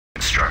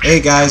Hey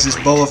guys, it's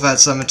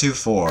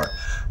BobaFett724.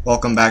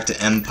 Welcome back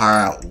to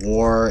Empire at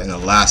War. In the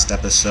last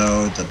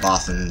episode, the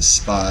Bothan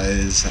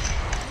spies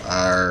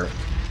are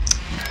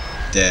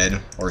dead,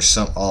 or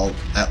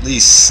at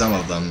least some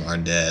of them are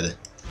dead.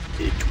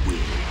 It will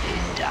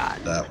be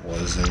done. That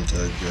wasn't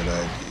a good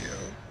idea.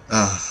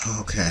 Oh,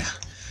 okay.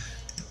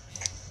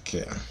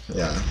 Okay,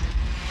 yeah.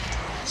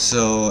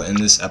 So, in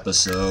this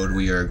episode,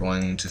 we are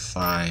going to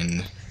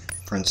find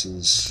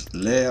Princess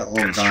Leia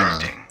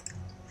Organa.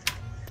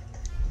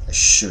 I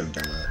should have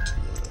done that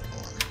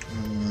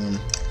too.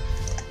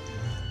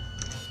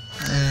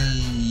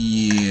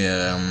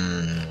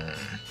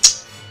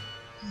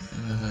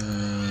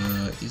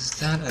 Is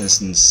that a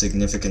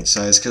significant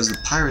size? Because the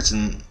pirates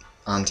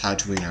on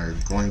Tatooine are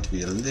going to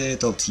be a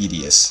little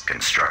tedious.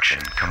 Construction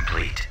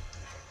complete.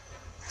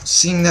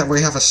 Seeing that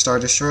we have a Star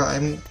Destroyer,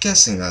 I'm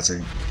guessing that's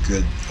a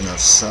good enough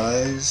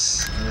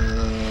size.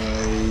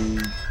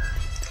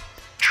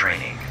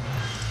 Training.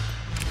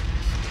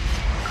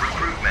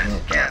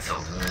 Recruitment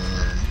cancelled.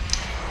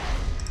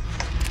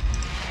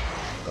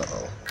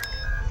 Uh-oh.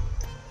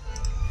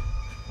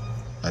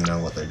 I know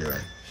what they're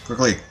doing.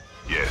 Quickly!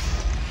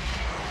 Yes.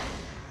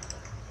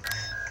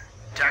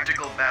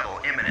 Tactical battle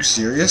You imminent.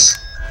 serious?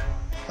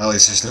 At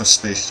least there's no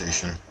space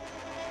station.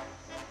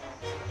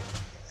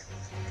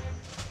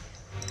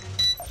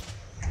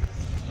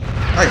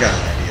 I got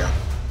an idea.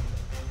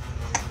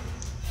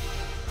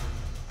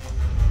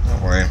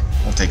 Don't worry,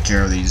 we'll take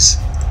care of these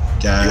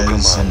guys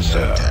in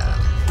no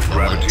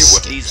time.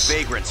 These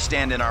vagrants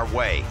stand in our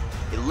way.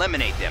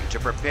 Eliminate them to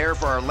prepare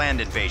for our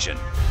land invasion.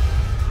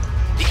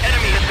 The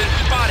enemy has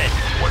been spotted!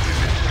 What is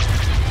it?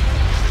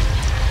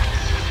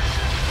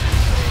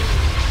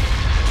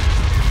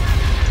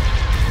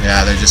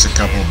 Yeah, they're just a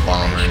couple of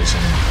bombers,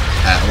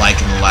 and like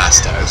in the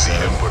last As the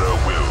episode. Emperor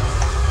wills.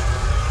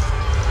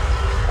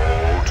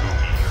 All too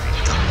easy.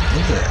 Come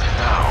here.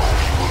 Now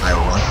you will I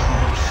know want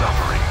true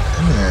suffering.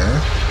 Come here.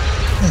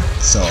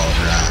 It's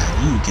alright,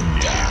 you can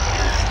die.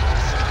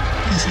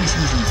 The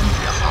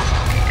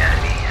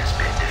enemy has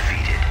been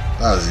defeated.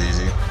 That was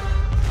easy.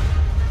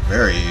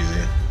 Very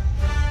easy.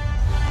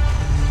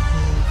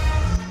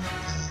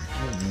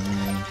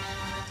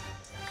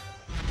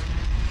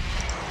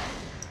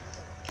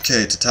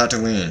 Okay, to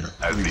Tatooine.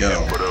 As Here we the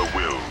go. Emperor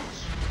wills.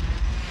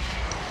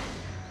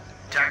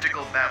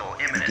 Tactical battle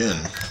imminent. Begin.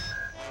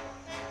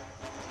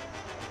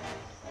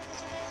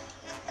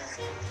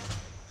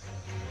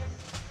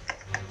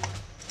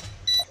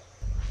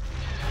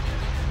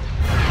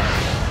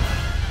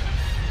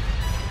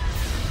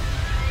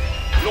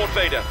 Lord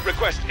Vader,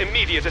 request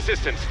immediate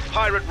assistance.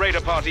 Pirate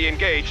raider party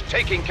engaged,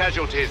 taking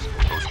casualties.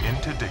 Those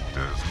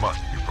interdictors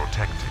must be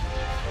protected.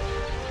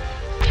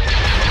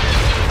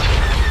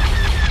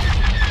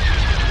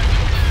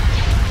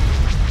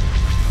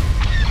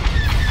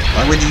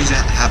 Why would you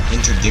have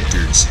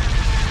interdictors?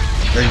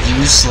 They're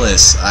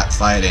useless at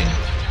fighting.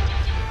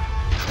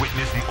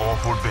 Witness the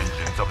awful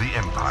vengeance of the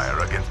Empire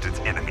against its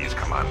enemy's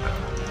commander.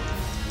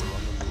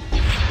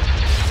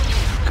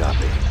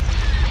 Copy.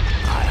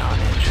 Ion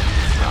engine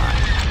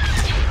prime.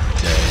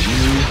 Okay,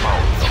 you.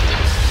 Mouth of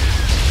it.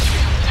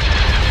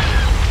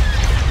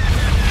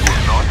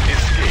 Will not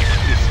escape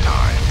this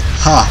time.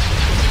 Ha!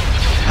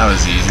 That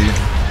was easy.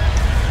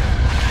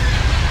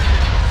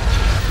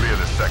 Clear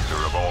the sector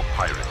of all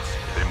pirates.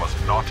 They must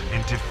not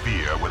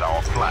interfere with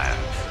our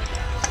plans.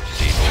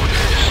 The orders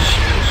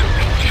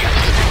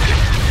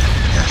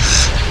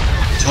Yes.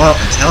 Well,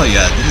 I tell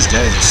ya, these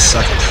guys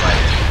suck at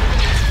fighting.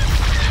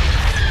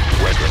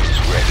 Weapons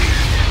ready.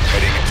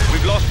 Heading.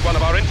 We've lost one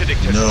of our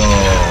interdictors. No,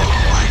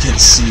 I can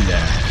see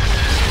that.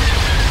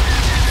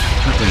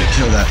 Quickly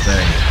kill that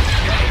thing.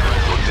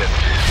 Your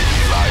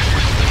destiny lies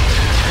with me.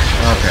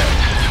 Okay.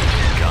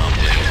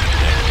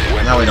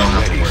 Now we don't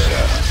have to worry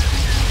about that.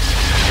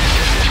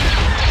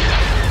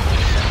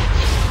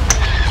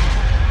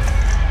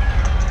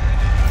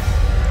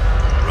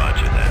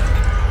 Roger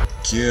that.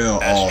 Kill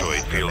all Asteroid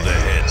of field them.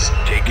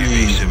 ahead. Take Leave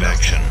evasive nothing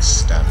action.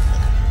 standing.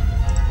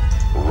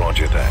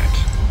 Roger that.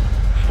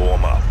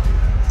 Form up.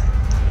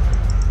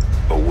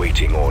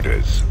 Awaiting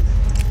orders.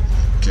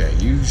 Okay,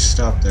 you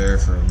stop there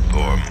for a moment.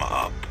 Form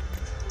up.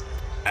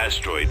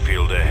 Asteroid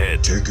field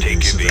ahead. Take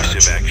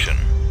evasive action.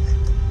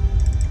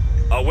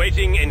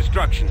 Awaiting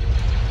instruction.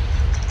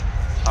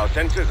 Our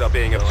sensors are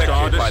being affected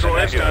by the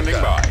nebula.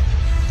 Standing by.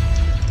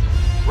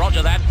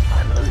 Roger that.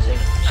 I'm losing.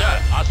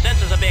 Sir, our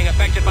sensors are being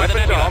affected by the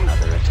Weapons nebula. armed.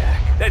 Another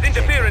attack. There's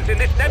interference in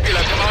this nebula,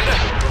 Commander.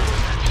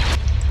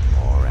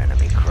 More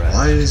enemy craft.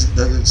 Why does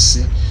it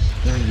seem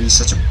to be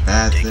such a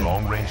bad thing?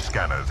 Long-range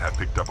scanners have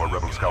picked up a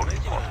rebel scouting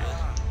party.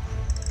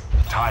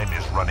 Time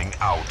is running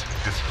out.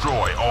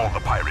 Destroy all the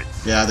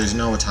pirates. Yeah, there's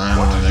no time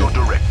What is your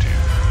limit. directive?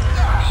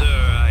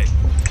 Sir,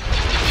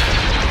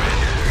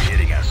 they're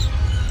hitting us.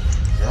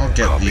 I'll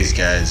get these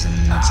guys into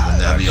the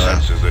Our nebula.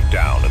 sensors are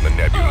down in the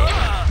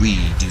nebula. We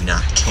do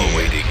not care.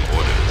 Awaiting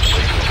orders.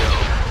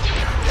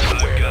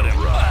 I got him.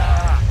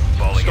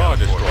 Falling Star out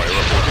Destroyer formation.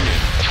 reporting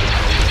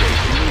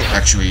in.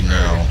 Actually,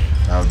 no.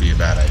 That would be a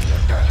bad idea.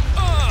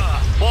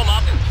 Form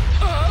up.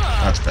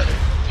 That's better.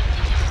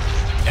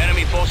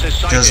 Enemy forces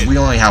sighted. Because we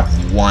only have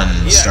one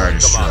Yes, Star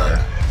Destroyer.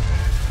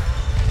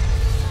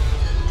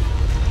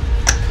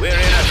 We're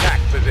in attack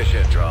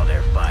position. Draw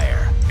their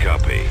fire.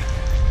 Copy.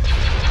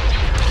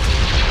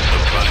 The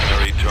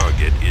primary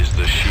target is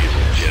the shield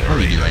What are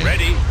you generator. doing?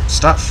 Ready?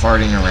 Stop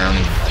farting around.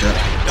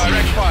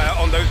 Direct fire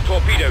on those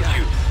torpedo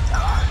tubes.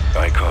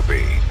 I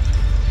copy.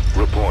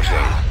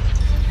 Reporting.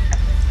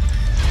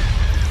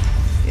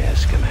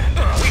 Yes,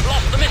 Commander. We've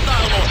lost the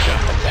missile launcher.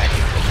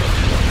 Attacking.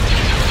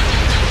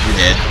 We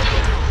did.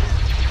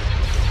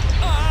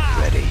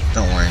 Ready.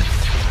 Don't worry.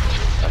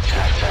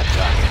 Attack that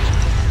target.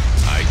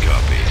 I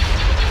copy.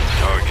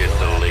 Target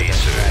the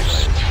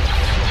lasers.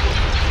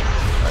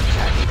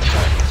 Attacking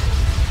target.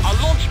 Our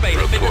launch bay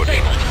has been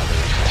Reporting. disabled.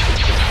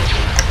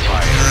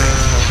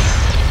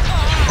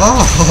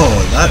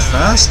 Oh, that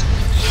fast?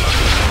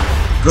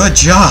 Good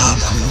job.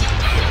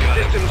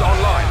 Systems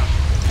online.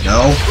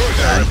 No.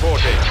 Cruiser Bad.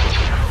 reporting.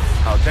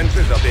 Our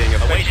sensors are being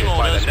affected Awaiting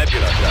by the orders.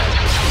 nebula cell.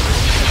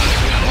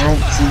 I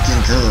don't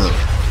freaking care.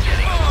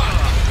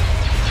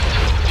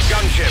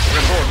 Gunship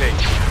reporting.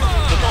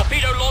 The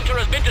torpedo launcher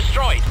has been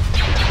destroyed.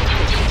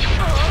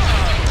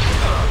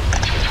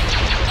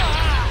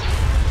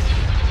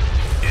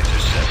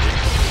 Intercepting.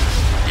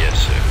 Yes,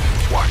 sir.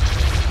 What?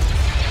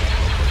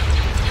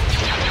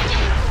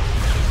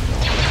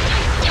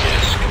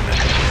 Yes,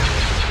 Commander.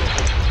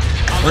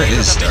 Our Where lasers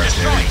is have been Darth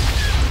destroyed. Vader?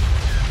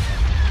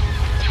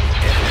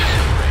 Enemies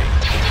in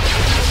range.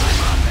 I'm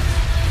on them.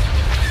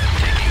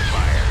 Taking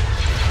fire.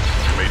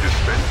 You may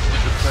dispense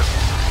with the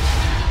present.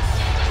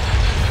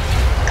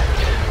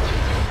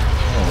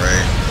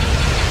 Alright.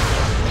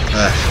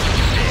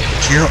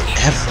 Kill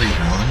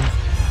everyone?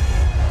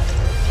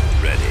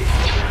 Ready.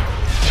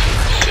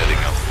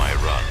 Setting up my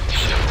run,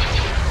 sir.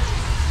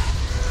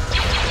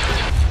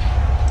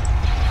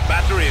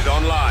 Batteries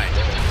online.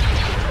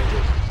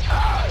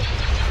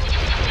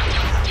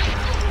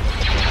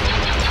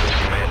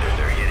 Commander,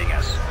 they're hitting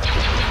us.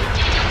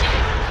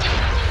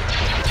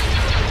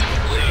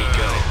 Ready,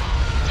 go.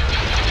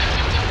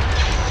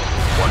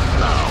 What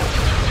now?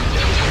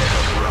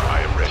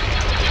 I am ready.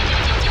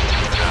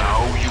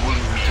 Now you will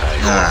meet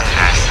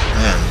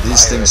Man,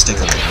 these things take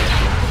a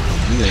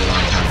really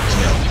long time to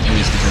kill.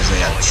 Maybe it's because they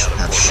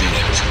have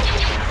shields.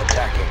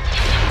 Attacking.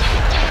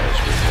 Fires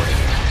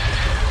reporting.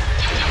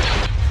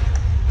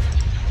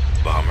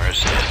 Bomber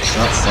standing.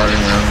 Stop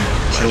farting around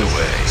and kill Right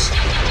away. things.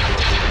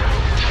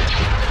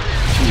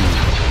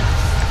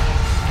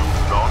 Do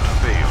not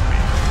fail me.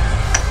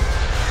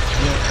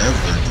 Kill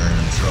everything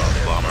in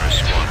trouble. Bomber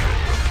squadron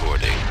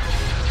reporting.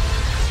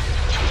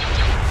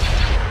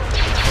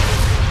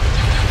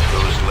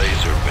 Those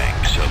laser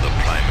banks are the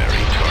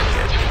primary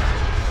target.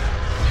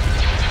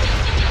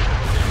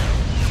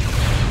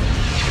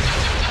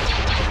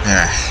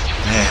 Man,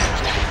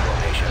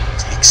 it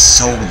takes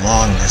so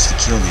long just to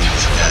kill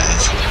these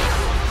guys.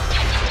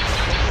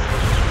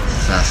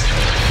 Fast.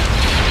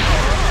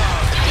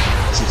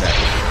 See that?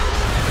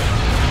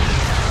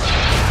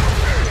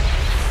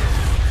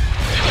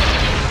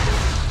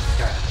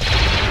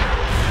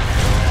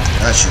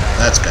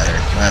 That's better.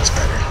 That's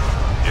better.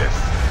 Yes.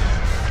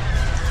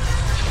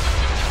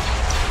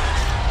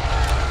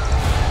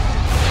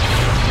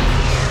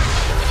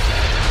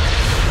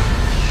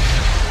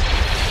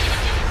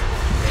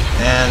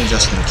 And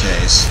just in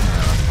case,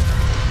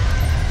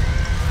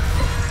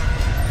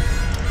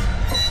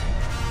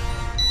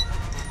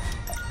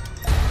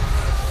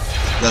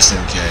 just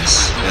in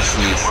case, if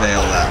we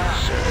fail,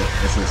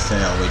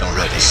 we don't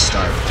have to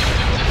start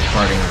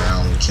farting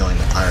around and killing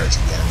the pirates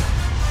again.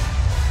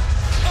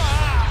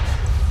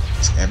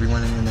 Is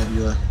everyone in the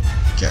nebula?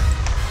 Okay.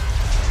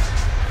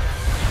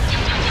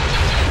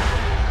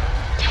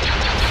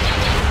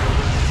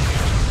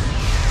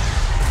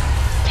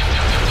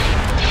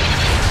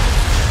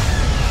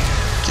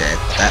 Okay,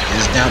 that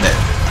is now dead.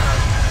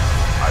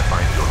 I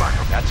find your lack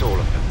of... That's all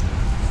of them.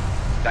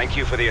 Thank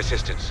you for the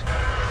assistance.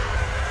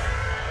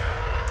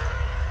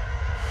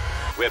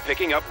 We're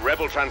picking up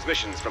rebel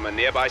transmissions from a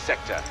nearby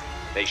sector.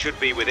 They should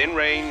be within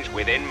range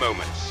within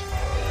moments.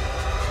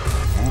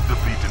 Move the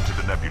fleet into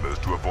the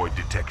nebulas to avoid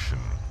detection.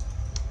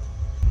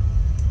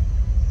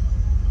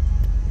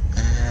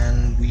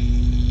 And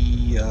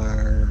we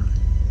are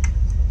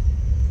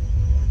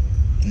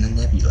in the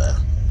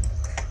nebula.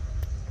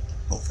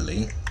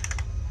 Hopefully.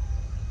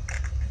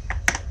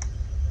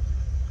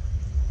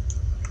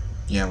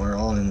 Yeah, we're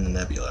all in the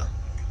nebula.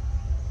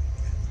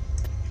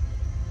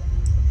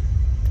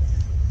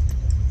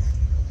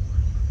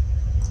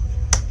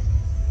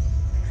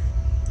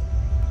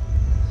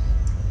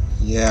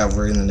 Yeah,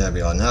 we're in the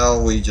nebula. Now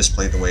we just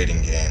play the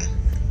waiting game.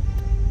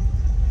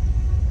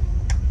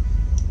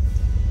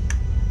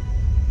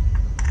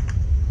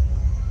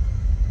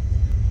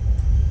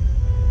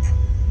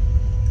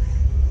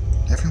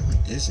 Everyone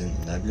is in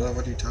the nebula?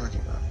 What are you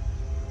talking about?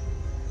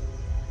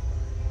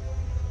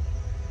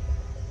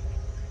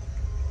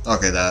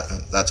 Okay,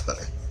 that's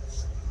better.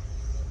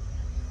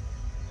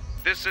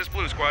 This is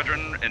Blue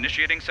Squadron,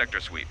 initiating sector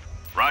sweep.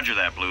 Roger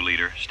that, Blue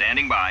Leader.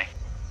 Standing by.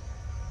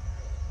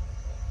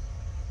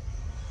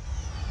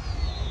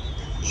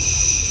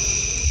 Shh.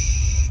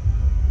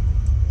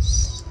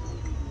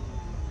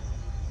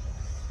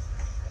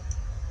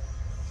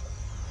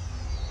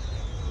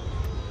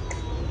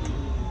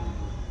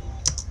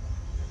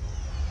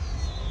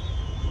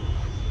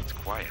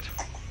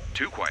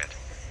 Too quiet.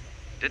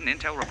 Didn't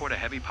Intel report a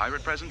heavy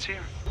pirate presence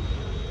here?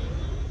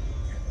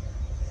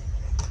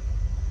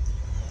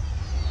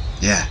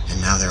 Yeah,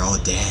 and now they're all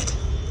dead.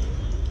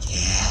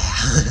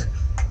 Yeah.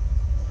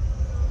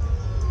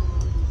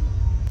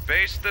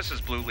 Base, this is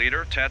Blue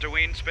Leader.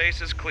 Tatooine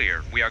space is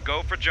clear. We are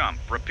go for jump.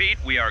 Repeat,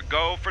 we are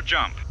go for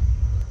jump.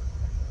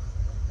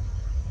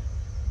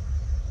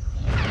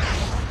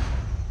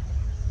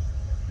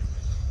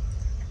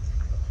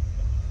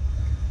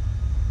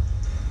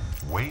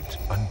 Wait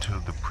until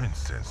the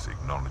princess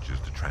acknowledges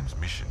the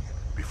transmission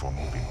before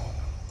moving on.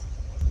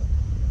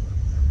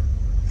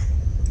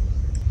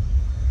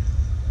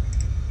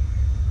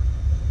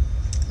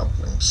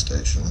 Uplink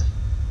station.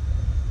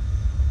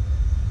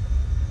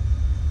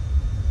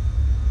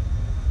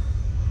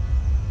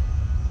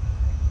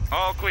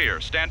 All clear.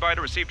 Stand by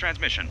to receive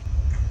transmission.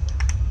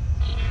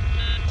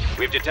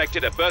 We've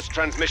detected a burst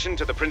transmission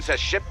to the Princess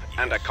ship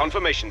and a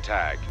confirmation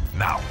tag.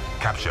 Now,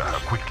 capture her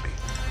quickly.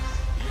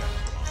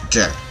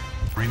 Okay.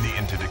 Bring the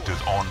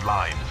interdictors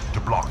online to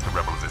block the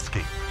rebels'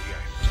 escape.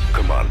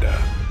 Commander.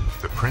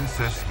 The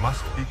princess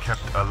must be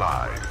kept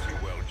alive.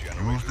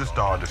 Use the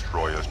Star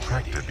Destroyer's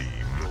tractor beam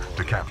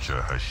to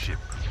capture her ship.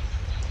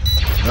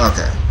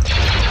 Okay.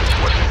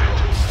 What is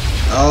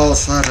it? All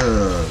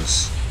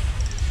fighters.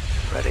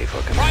 Ready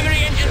for command. Primary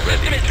engine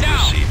Ready system is to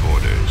down. receive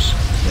orders.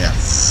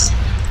 Yes.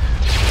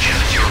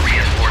 Choose your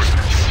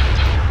reinforcements.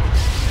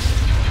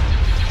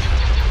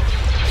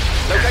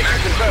 Location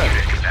confirmed.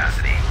 Unit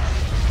capacity.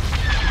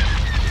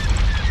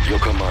 Your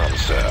command,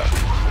 sir.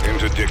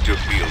 Interdictor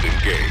field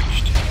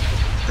engaged.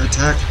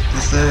 Attack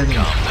the thing.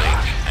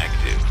 Comlink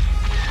active.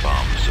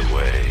 Bombs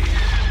away.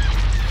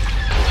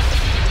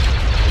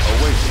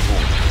 Awaiting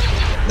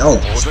orders. No,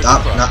 Order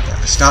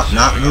stop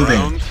not Turning moving.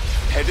 around,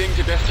 heading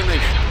to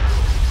destination.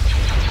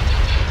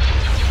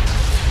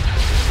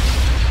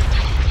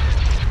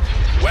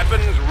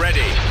 Weapons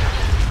ready.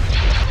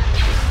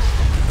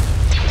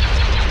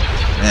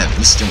 Man,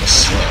 this thing is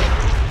slow.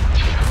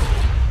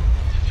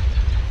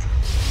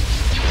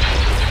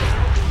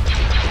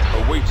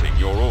 Awaiting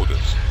your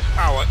orders.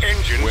 Our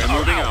engines We're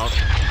moving out.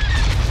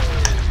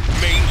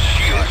 Main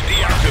shields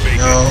deactivated.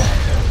 No.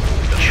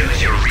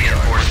 Choose your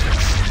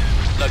reinforcements.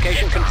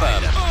 Location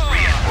confirmed.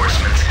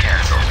 Reinforcements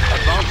canceled.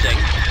 Advancing.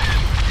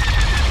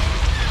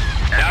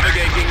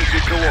 Navigating to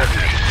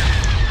coordinates.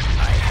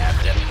 I have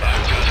them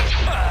found.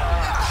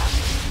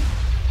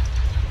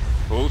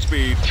 Full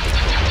speed.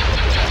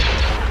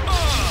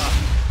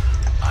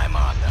 I'm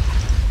on them.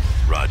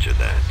 Roger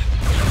that.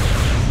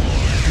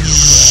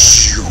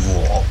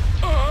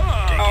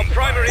 Our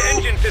primary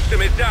engine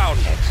system is down.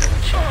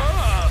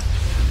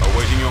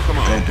 Awaiting your Go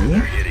command.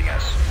 boom. Hitting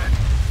us.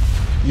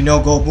 You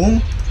know go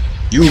boom?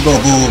 You go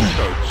boom.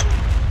 Scopes.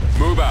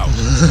 Move out.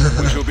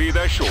 We shall be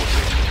there shortly.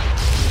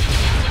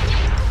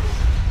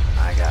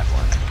 I got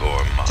one.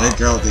 For mom.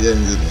 Take out the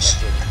engines.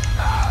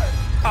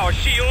 Our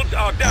shields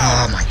are Oh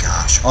down. my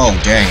gosh. Oh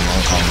dang,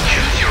 long combo.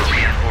 Choose your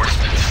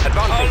reinforcements.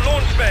 Our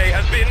launch bay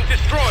has been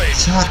destroyed.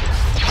 Shut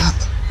up.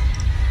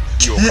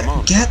 Your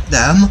command. Get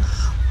them.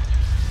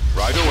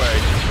 Right away.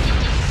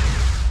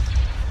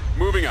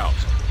 Moving out.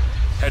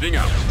 Heading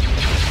out.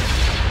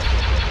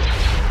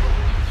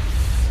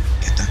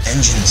 Get them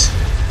engines.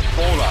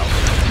 All out.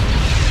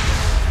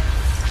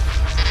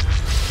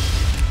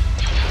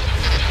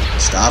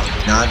 Stop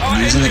not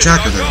Our using the engines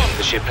tractor are thing. gone.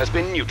 The ship has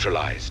been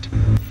neutralized.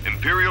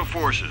 Imperial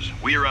forces,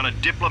 we are on a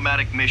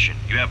diplomatic mission.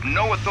 You have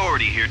no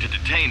authority here to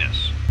detain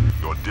us.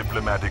 Your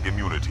diplomatic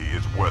immunity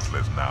is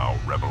worthless now,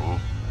 rebel.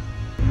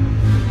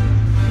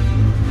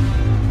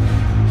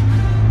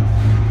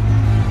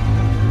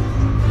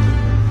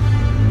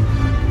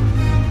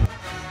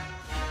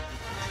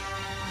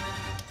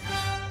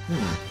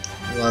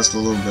 Last a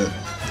little bit,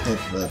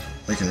 but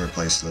we can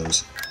replace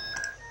those.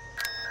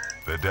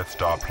 The Death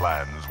Star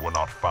plans were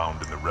not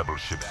found in the rebel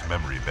ship's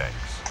memory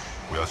banks.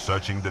 We are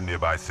searching the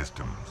nearby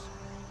systems.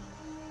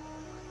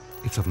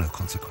 It's of no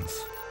consequence.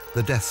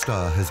 The Death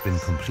Star has been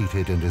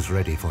completed and is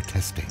ready for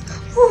testing.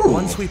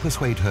 Once we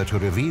persuade her to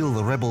reveal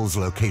the rebels'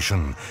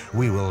 location,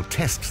 we will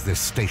test this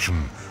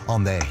station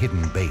on their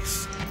hidden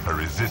base. Her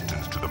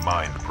resistance to the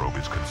mind probe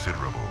is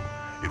considerable.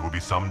 It will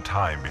be some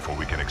time before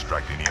we can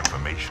extract any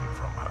information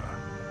from her.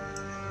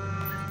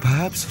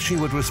 Perhaps she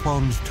would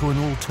respond to an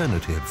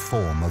alternative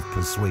form of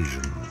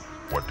persuasion.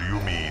 What do you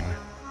mean?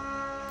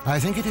 I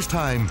think it is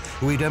time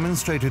we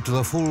demonstrated to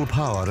the full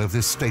power of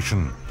this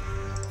station.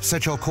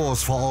 Set your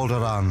course for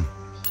Alderaan.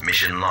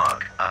 Mission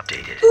log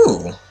updated.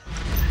 Ooh.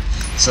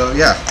 So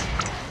yeah,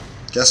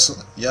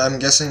 I'm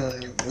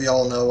guessing we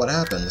all know what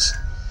happens.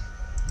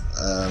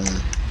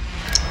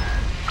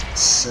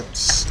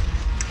 Except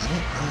I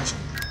don't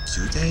understand.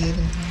 Do they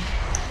even?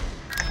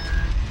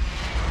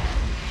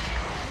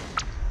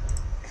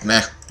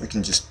 Meh. We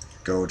can just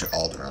go to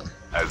Alderaan.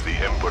 As the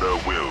Emperor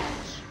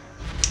wills.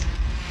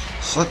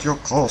 Set your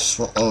course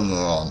for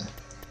Alderaan.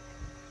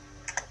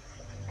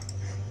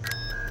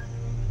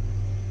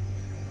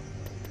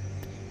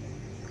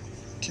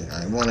 Okay,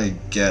 I want to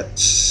get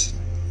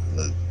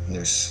the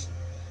news.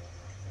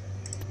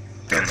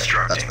 That's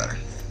Constructing. better.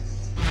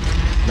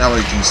 Now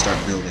we can start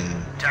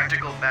building.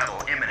 Tactical battle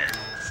imminent.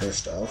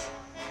 First off,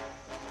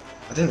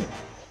 I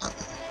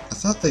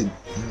thought they.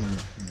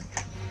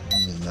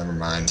 Never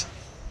mind.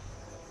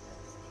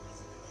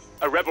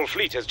 A rebel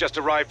fleet has just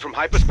arrived from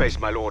hyperspace,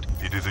 my lord.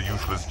 It is a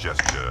useless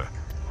gesture.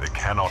 They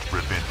cannot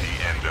prevent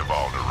the end of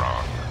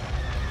Alderaan.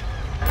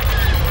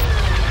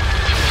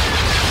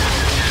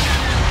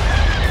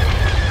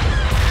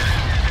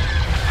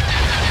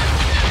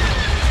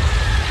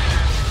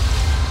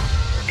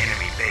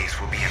 Enemy base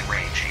will be in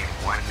range in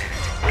 1 minute.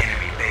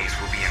 Enemy base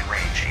will be in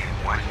range in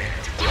 1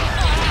 minute.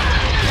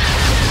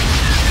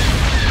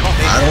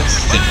 I don't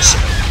think so.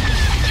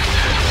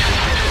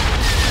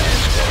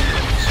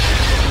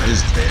 What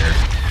is there?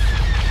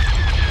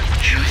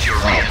 Choose your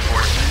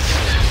reinforcements.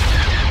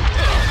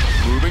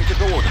 Moving to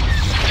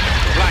coordinates.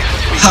 Flank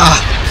complete. Ha!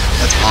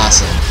 That's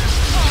awesome.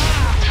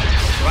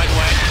 Right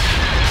away.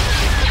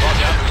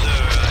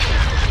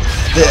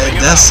 The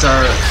Death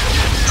Star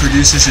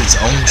produces its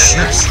own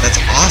ships.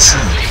 That's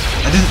awesome.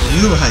 I didn't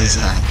realize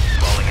that.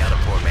 Falling out of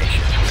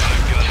formation.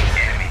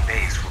 Enemy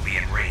base will be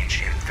in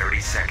range in 30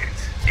 seconds.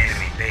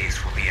 Enemy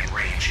base will be in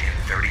range in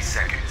 30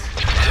 seconds.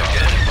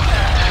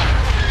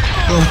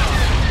 Boom.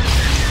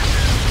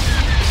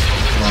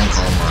 Long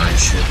calamari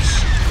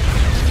ships.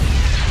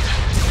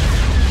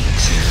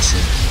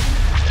 Seriously.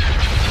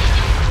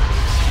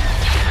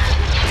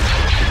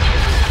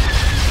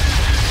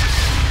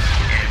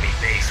 Enemy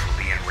base will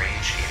be in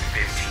range in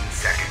 15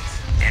 seconds.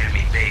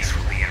 Enemy base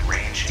will be in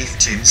range in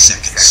 15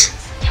 seconds.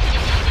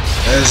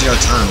 There's your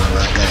timer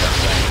right there.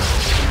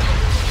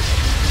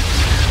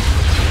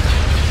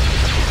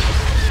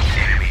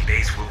 Enemy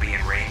base will be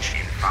in range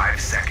in 5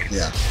 seconds.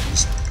 Yeah,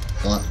 just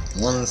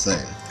one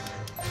thing.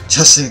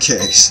 Just in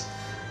case.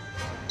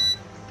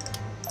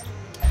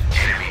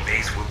 Enemy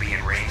base will be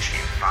in range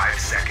in 5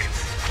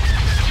 seconds.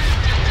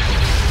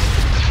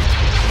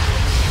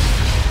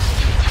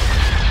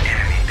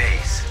 Enemy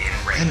base in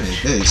range. Enemy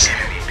base.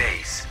 Enemy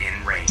base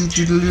in range.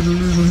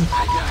 Do-do-do-do-do-do.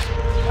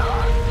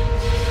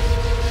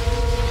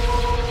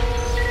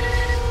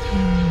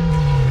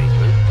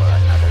 Regroup for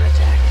another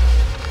attack.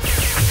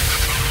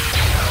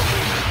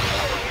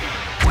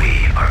 We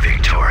are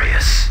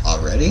victorious.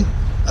 Already?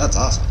 That's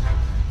awesome.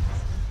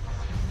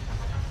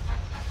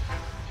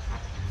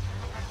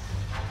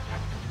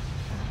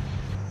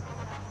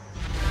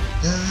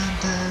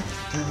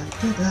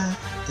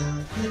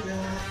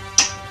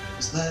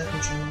 Just let me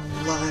control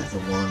life for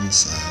 1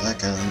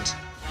 second.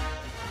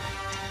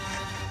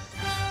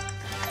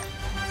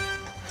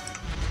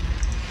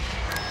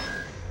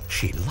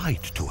 She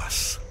lied to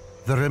us.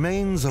 The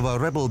remains of our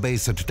rebel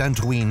base at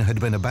Dantooine had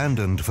been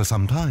abandoned for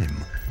some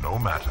time. No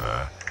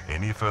matter,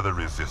 any further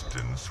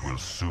resistance will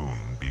soon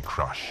be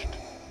crushed.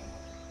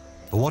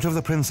 What of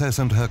the princess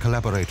and her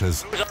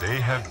collaborators? They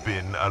have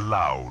been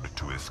allowed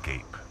to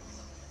escape.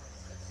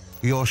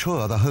 You're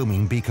sure the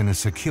homing beacon is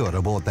secure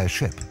aboard their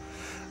ship?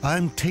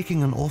 I'm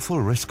taking an awful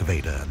risk,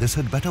 Vader. This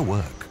had better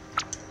work.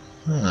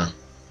 Huh.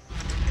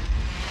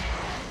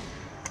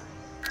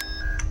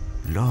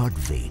 Lord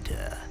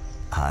Vader,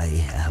 I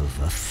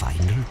have a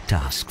final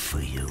task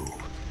for you.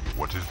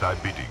 What is thy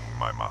bidding,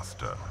 my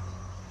master?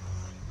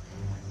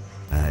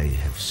 I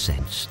have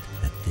sensed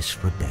that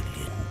this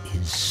rebellion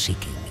is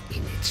seeking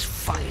in its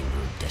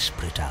final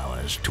desperate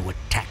hours to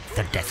attack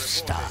the Death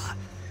Star.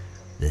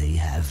 They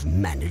have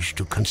managed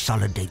to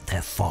consolidate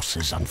their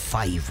forces on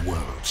 5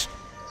 worlds.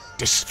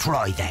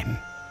 Destroy them.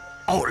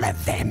 All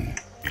of them.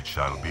 It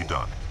shall be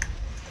done.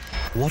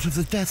 What of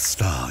the Death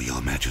Star,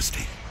 Your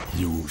Majesty?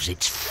 Use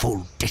its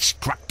full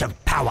destructive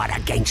power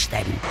against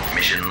them.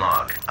 Mission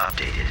log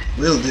updated.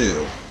 Will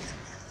do.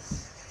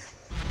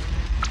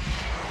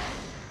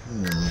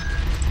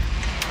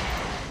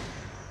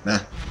 Nah.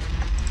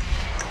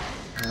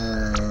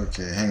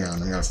 Okay, hang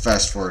on. I'm gonna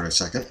fast forward a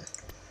second.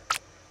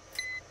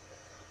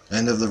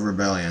 End of the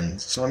rebellion.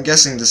 So I'm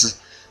guessing this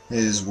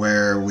is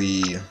where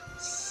we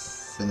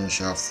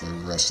finish off the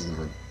rest of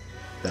the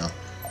rebellion.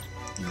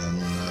 Then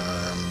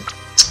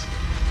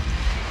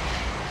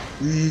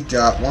we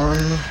got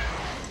 1,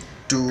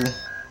 2,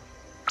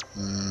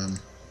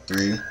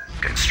 3,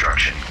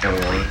 Construction 4,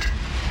 complete.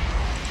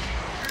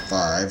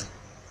 5.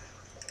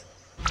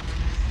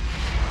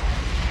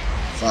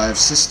 5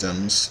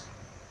 systems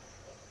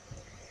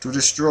to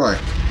destroy.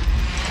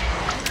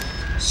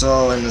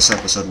 So in this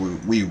episode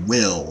we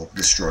will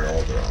destroy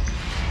Alderaan.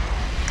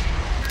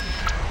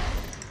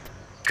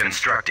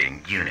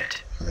 Constructing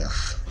unit. Yeah.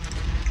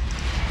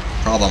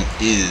 Problem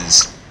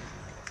is,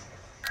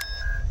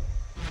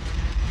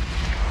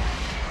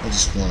 I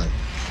just want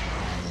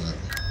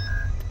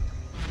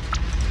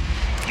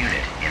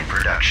Unit in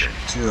production.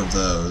 2 of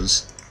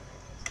those.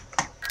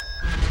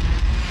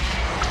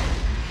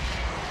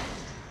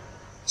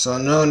 So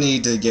no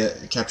need to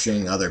get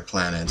capturing other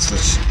planets.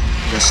 Let's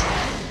just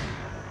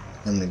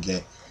end the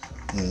game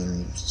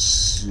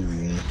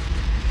soon.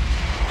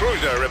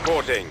 Cruiser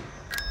reporting.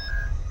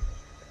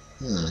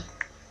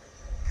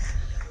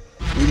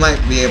 We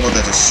might be able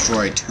to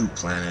destroy 2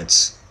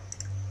 planets.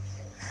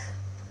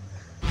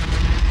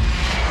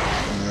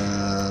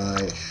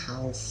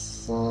 How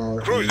far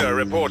Cruiser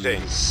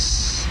reporting.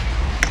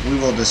 We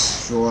will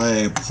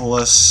destroy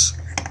Polis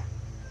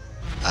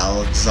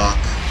Alzok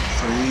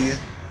 3,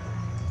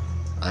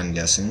 I'm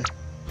guessing.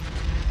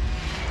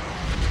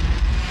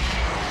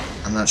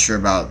 I'm not sure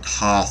about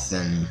Hoth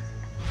and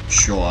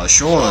Shola.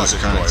 Shola is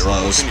kind of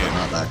close, but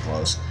not that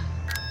close.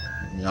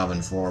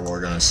 Yavin 4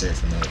 we're gonna save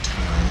for another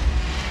time.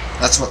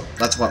 That's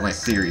what my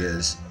theory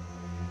is.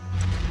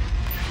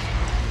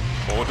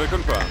 Order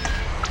confirmed.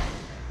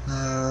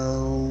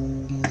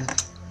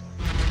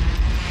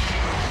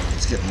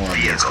 Let's get more of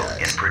these Vehicle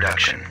guys. in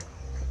production.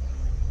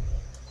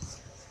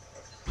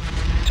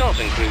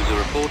 Tartan Cruiser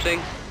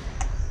reporting.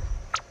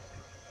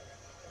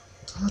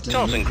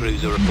 Tartan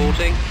Cruiser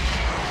reporting.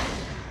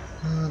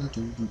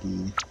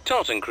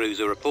 Tartan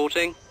Cruiser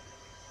reporting.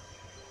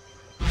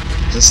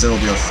 This will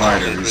be a Tartan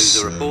fighter.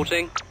 Cruiser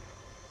reporting.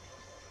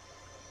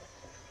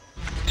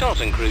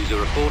 Tartan Cruiser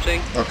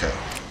reporting. Okay.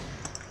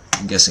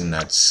 I'm guessing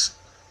that's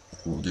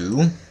will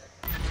do.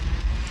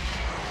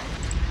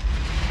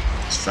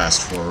 Let's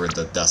fast forward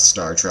the Death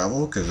Star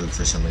travel, because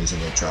for some reason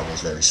it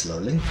travels very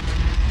slowly.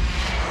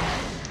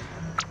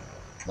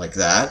 Like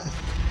that.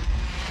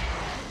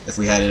 If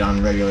we had it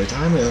on regular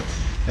time, it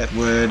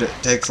would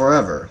take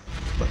forever.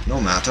 But no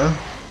matter.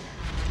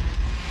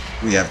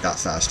 We have got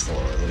fast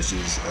forward, which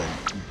is a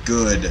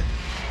good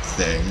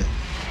thing.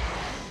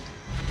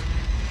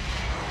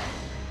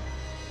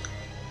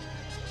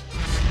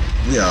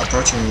 We are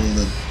approaching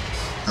the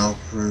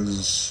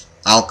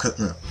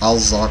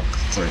Alzok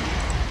 3.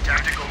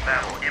 Tactical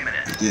battle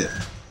imminent. Yeah.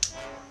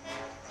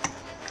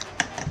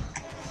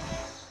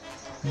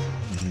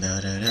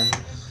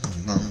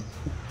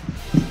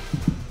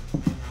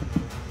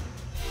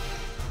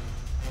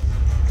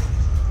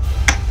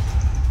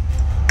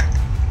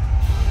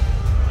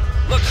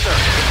 Look, sir,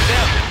 it's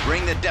them!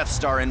 Bring the Death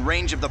Star in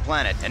range of the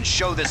planet and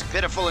show this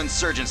pitiful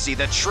insurgency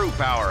the true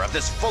power of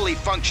this fully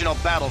functional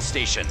battle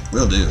station.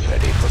 Will do.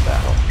 Ready for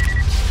battle.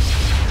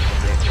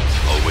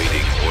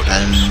 Awaiting orders.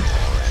 And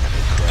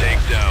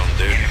Take down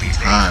their Enemy base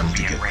time will to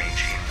be in get.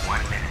 range in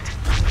 1 minute.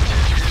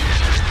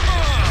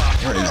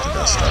 Where is the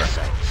Death Star?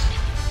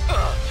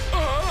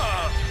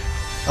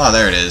 Oh,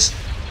 there it is.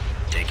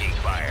 Taking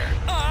fire.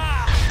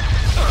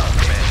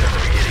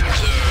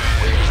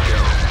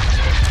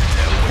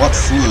 What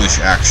foolish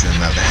action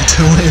that they're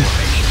doing.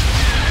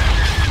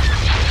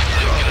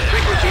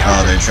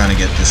 Oh, they're trying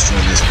to destroy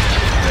this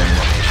thing.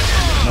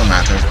 No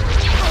matter.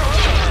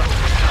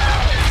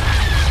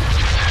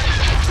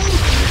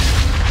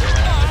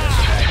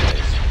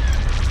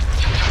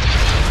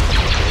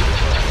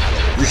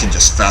 We can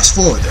just fast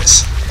forward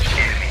this.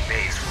 Enemy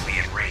base will be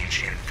in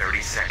range in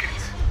 30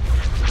 seconds.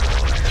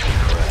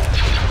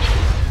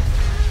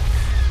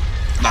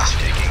 Bah.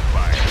 taking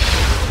fire.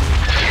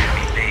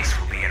 Enemy base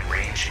will be in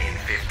range in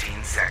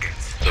 15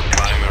 seconds. The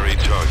primary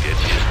target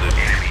is the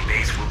Enemy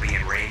base will be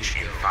in range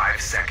in 5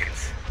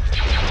 seconds.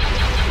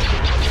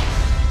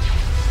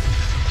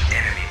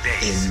 Enemy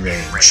base In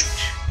range.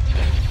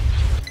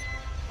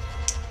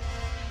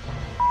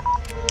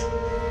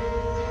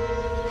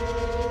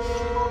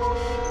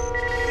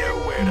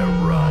 nowhere to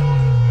run.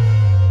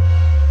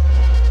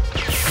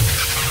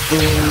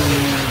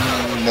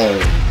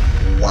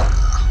 Wow.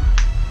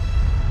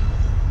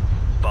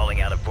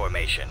 Falling out of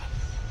formation.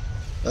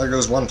 There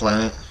goes one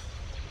planet.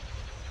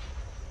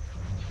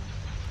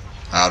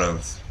 Out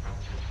of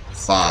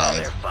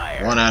 5.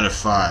 1 out of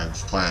 5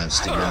 planets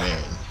to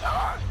remain.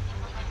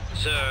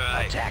 Sir,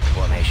 Attack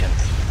formation.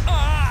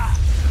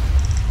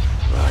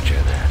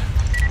 Roger that.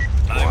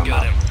 I've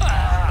got him.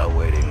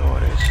 Awaiting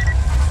orders.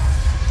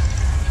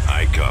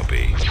 I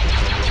copy.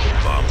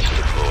 Bombs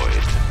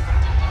deployed.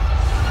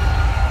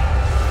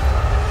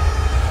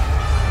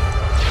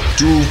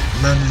 Too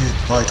many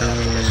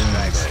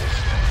fighters.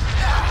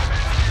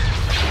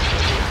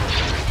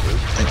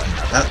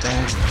 That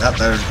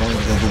better's going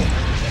to go boom.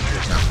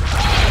 Now,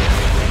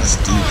 let's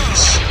do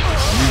this.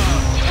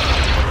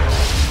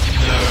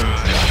 They're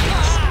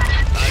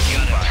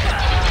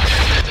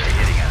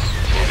hitting us.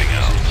 Moving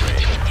out.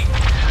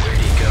 Where'd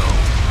he go?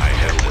 I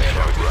have the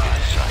target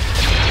in sight.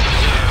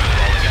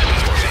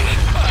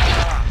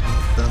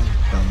 Dum,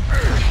 dum.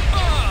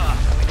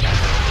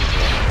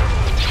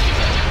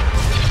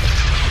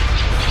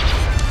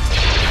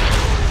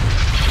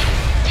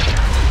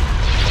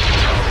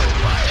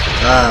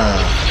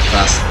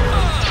 Fast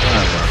forward.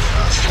 I love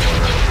fast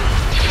forward.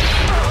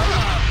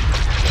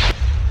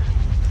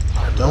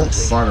 Don't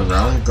fart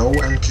around, go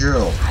and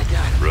kill.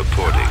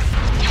 Reporting.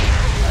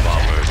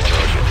 Bomber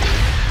targeted.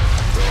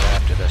 Go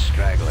after the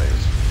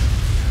stragglers.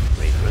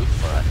 Regroup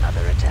for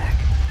another attack.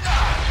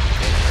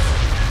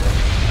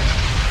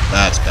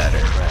 That's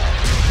better.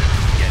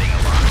 Getting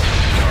alive.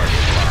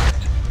 Target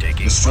locked.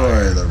 Taking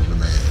Destroy the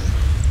remaining.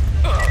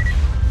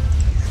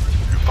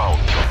 You found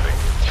something.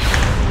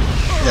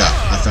 Yeah,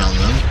 I found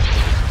them.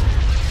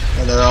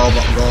 And they're all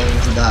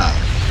going to die.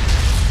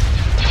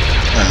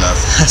 I love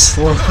fast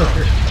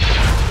forward.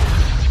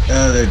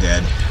 Oh, they're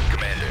dead.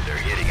 Commander, they're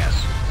hitting us.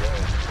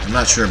 I'm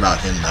not sure about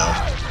him though.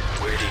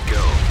 Where'd he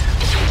go?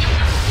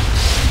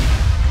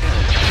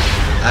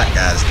 That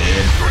guy's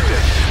dead.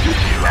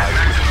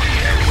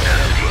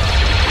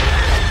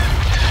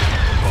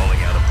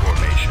 Falling out of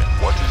formation.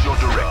 What is your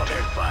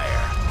directive?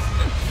 Fire.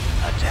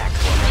 Attack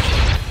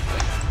formation.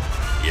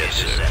 Yes,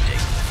 sir.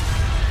 Intercepting.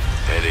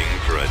 Heading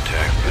for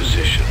attack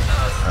position.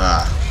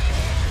 Ah.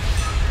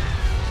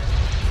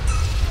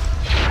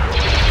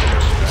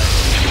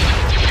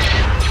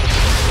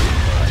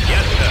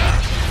 Yes, sir.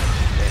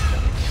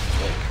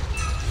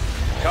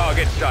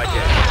 Target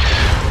sighted.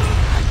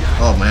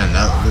 Oh man,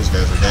 those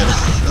guys are dead.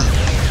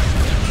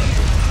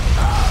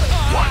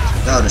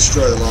 Now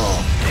destroy them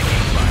all.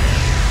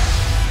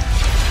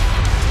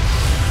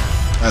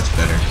 That's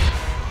better.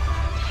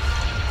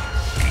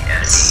 The enemy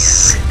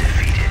has been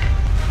defeated.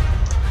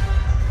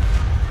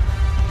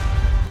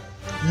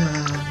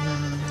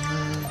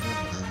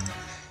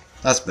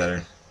 That's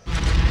better.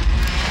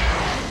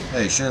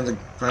 Hey, shouldn't the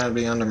planet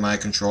be under my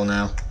control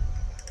now?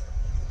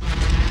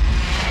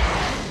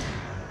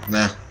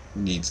 Nah,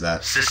 who needs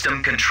that?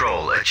 System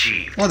control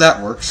achieved. Well,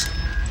 that works.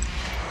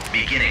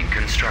 Beginning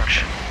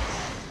construction.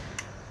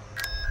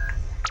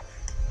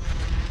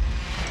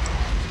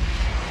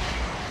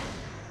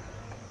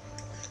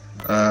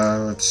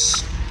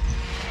 Let's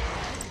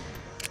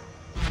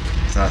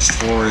fast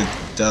forward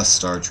Death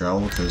Star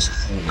travel because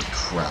holy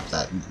crap,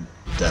 that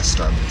Death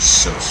Star moves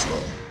so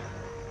slow.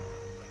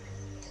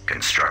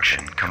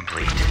 Construction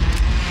complete.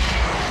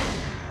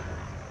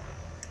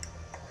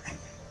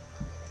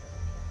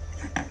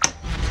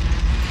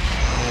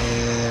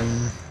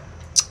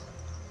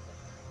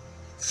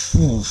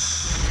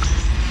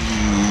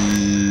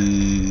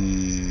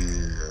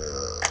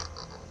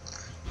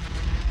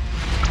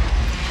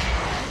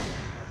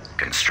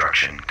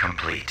 Construction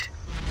complete.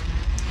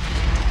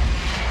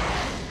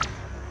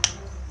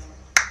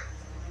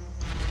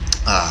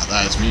 Ah,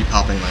 that is me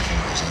popping my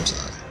fingers, I'm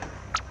sorry.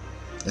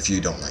 If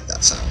you don't like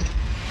that sound.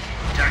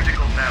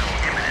 Tactical battle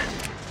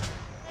imminent.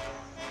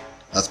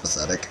 That's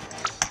pathetic.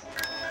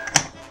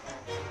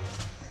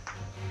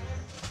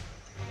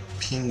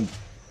 Ping.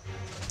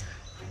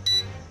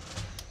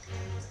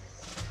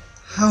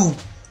 How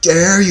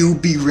dare you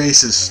be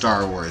racist,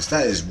 Star Wars?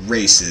 That is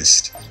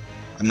racist.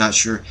 I'm not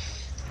sure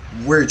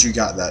where'd you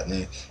got that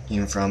name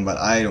from, but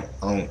I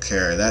don't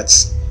care.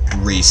 That's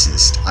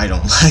racist. I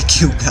don't like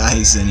you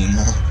guys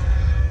anymore.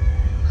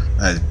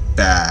 That is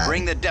bad.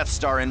 Bring the Death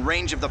Star in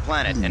range of the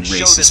planet and Racist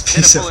show this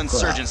piece pitiful of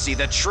crap. insurgency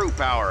the true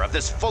power of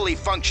this fully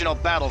functional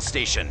battle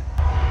station.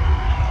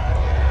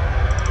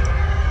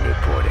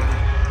 Reporting.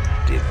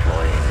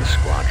 Deploying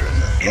squadron.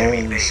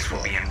 Enemy base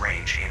will be in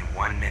range in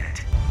 1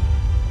 minute.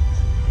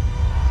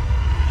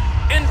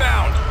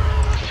 Inbound.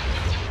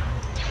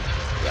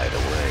 Right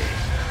away.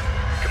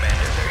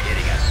 Commander, they're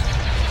hitting us.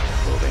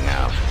 Moving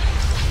out.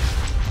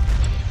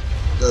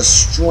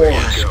 Destroy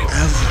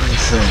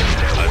everything.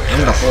 I'm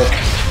gonna hold.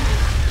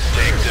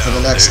 For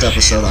the next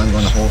episode, I'm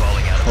going to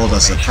hold a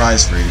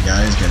surprise for you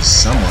guys because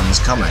someone's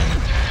coming.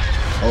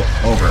 Oh,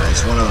 over.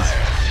 It's one of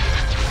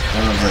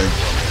the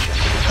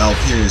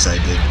LPs I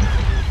did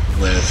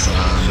with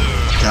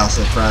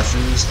Castle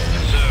Crashers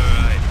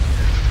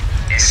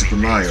and Super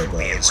Mario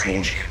Bros.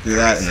 We'll do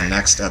that in the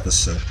next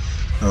episode.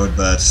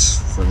 But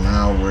for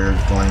now, we're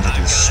going to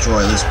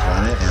destroy this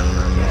planet and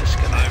then I'm going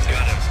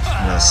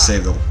to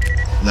save the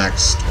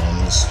next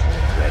ones.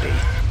 Ready.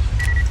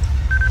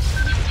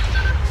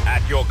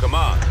 At your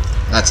command.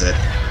 That's it.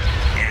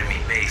 Enemy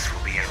base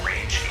will be in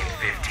range in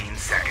 15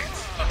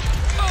 seconds.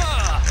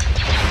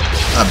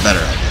 A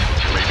better idea.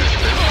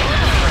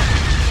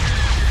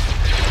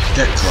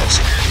 Get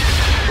closer.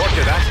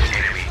 Roger that.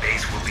 Enemy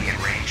base will be in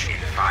range in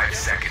 5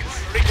 seconds.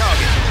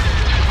 Retarget.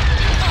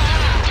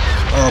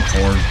 Oh,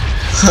 poor.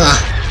 Ha!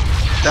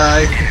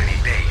 Die. Enemy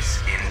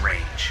base in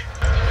range.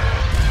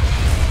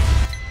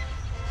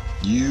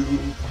 You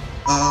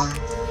are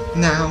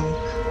now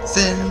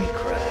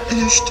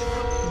finished.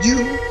 You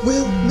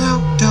will now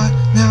die.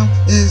 Now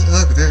is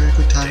a very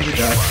good time to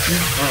die. You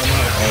are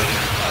now all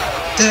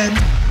dead.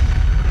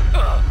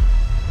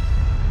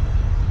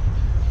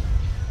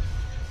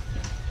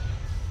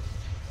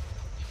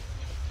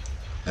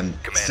 I'm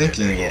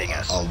thinking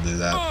I'll do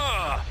that.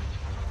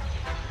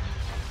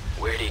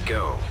 Where'd he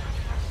go?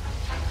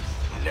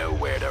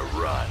 Nowhere to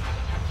run.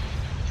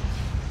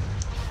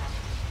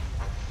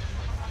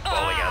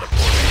 Falling out of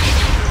formation.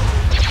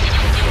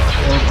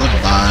 Oh,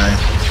 goodbye.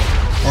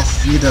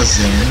 Auf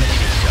Wiedersehen.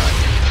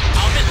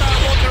 Our missile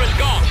launcher is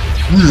gone.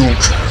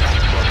 Look.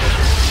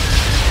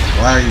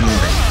 Why are you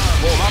moving?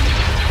 Warm up.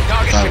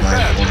 Target Thought my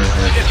confirmed. orders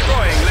were.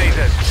 Destroying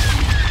lasers.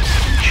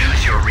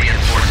 Choose your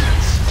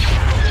reinforcements.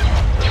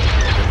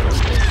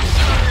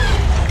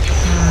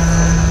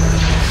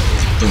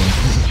 Boom.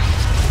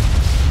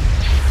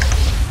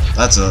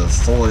 That's a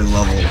fully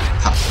level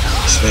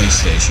space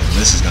station.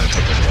 This is gonna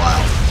take a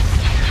while.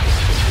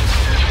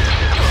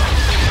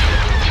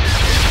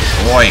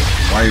 Boy,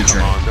 why are you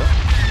turning?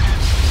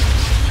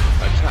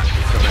 Attack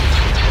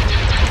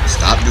commencing.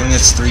 Stop doing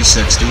its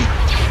 360.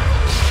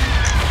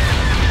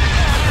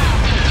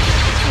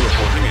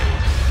 Reporting in.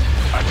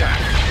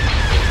 Attack.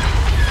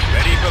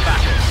 Ready for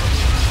battle.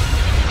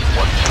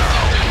 What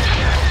now?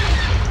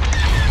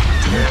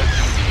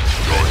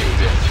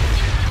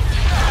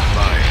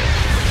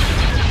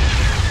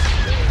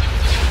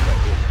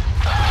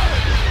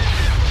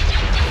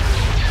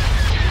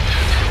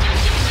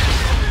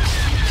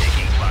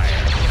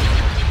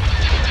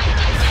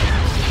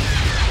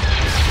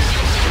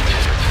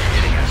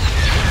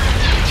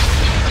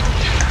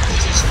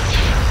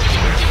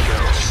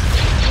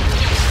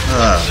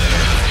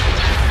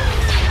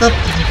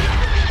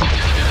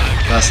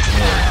 Fast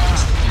forward.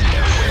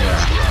 Yeah.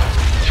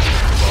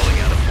 Falling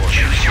out of force.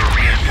 Choose your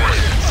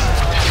reinforcements.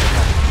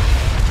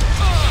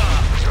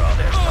 Draw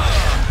their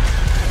fire.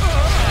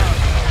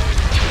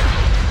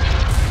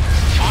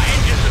 Our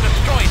engines are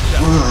destroyed,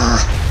 sir.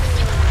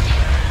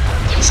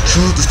 Let's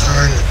kill this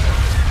turn.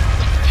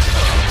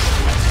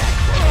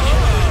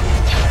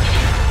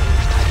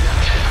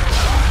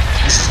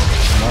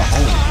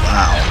 Oh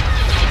wow.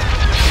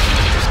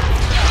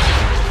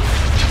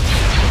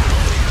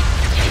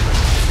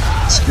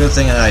 It's a good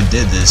thing that I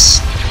did this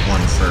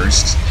one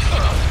first.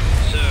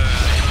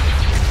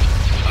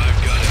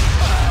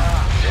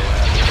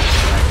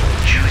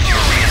 Choose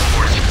your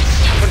reinforcements.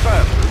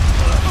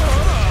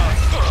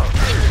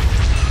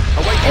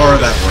 Or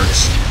that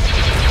works.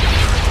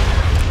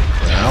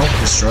 Now,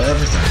 destroy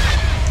everything.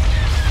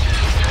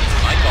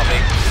 I copy.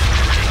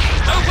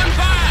 Open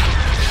fire!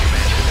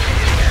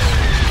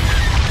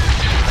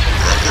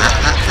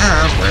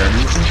 Where do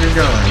you think you're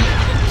going?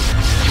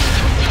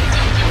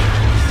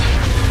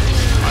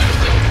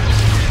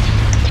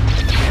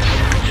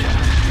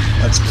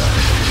 Let's go.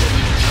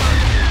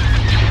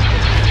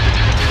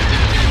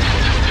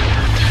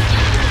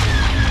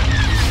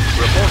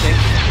 Reporting.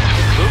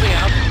 Moving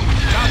out.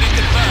 Target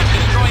confirmed.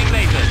 Destroying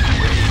lasers.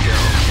 Where you go?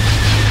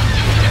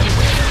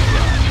 Nowhere to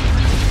run.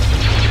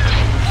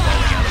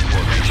 Falling out of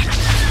formation.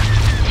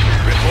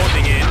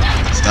 Reporting in.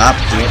 Stop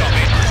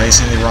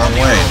facing the wrong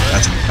way.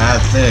 That's a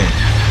bad thing.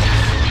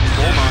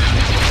 Form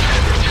marching.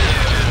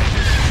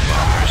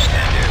 Bomber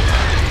standard.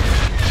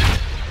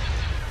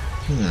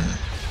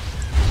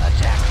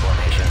 Attack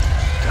formation.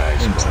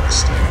 Ties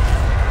Interesting.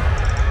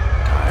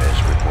 Ties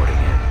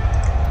reporting in.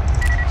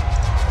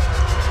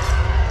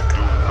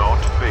 Do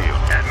not fail.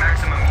 At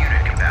maximum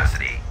unit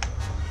capacity.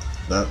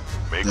 That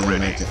Make didn't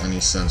ready. make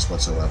any sense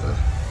whatsoever.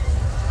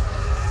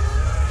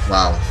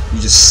 Wow, you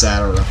just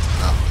sat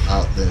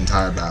out the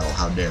entire battle.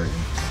 How dare you?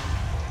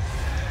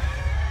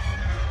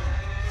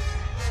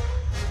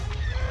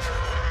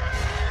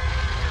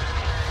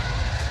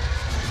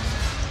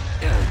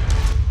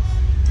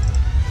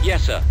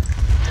 Yes, sir.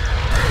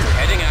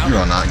 Heading out. You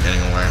are not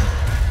getting away.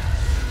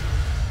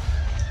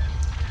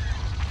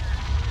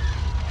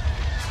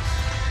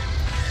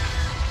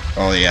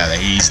 Oh yeah,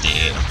 he's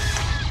dead.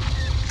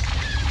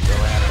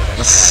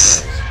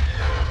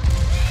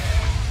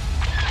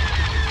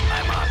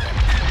 I'm on them.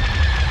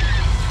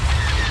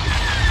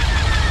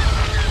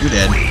 You're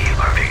dead. We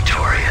are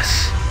victorious.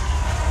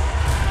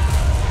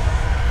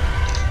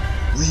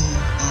 We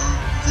are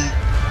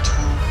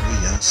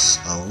victorious.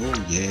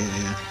 Oh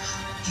yeah.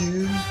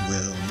 You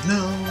will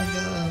know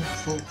the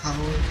full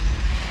power.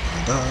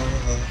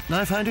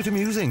 I find it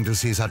amusing to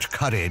see such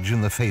courage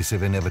in the face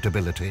of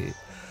inevitability.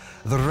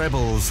 The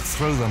rebels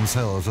throw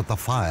themselves at the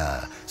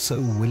fire so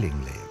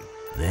willingly.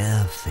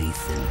 Their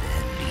faith in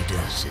their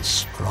leaders is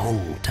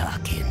strong,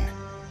 Tarkin.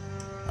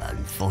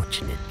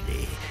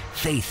 Unfortunately,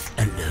 faith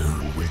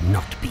alone will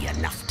not be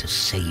enough to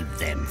save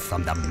them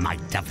from the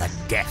might of the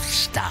Death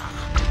Star.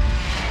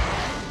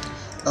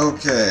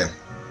 Okay.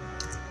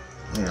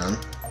 Hang on.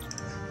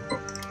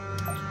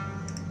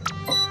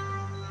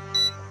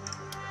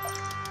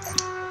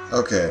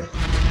 Okay.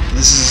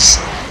 This is...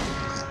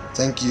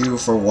 Thank you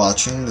for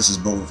watching. This is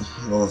Boba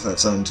Fett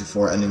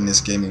 724 ending this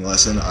gaming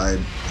lesson. I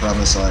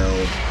promise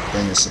I'll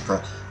bring a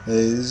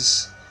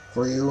surprise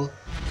for you.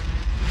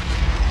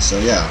 So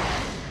yeah.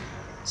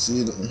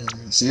 See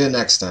you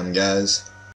next time, guys.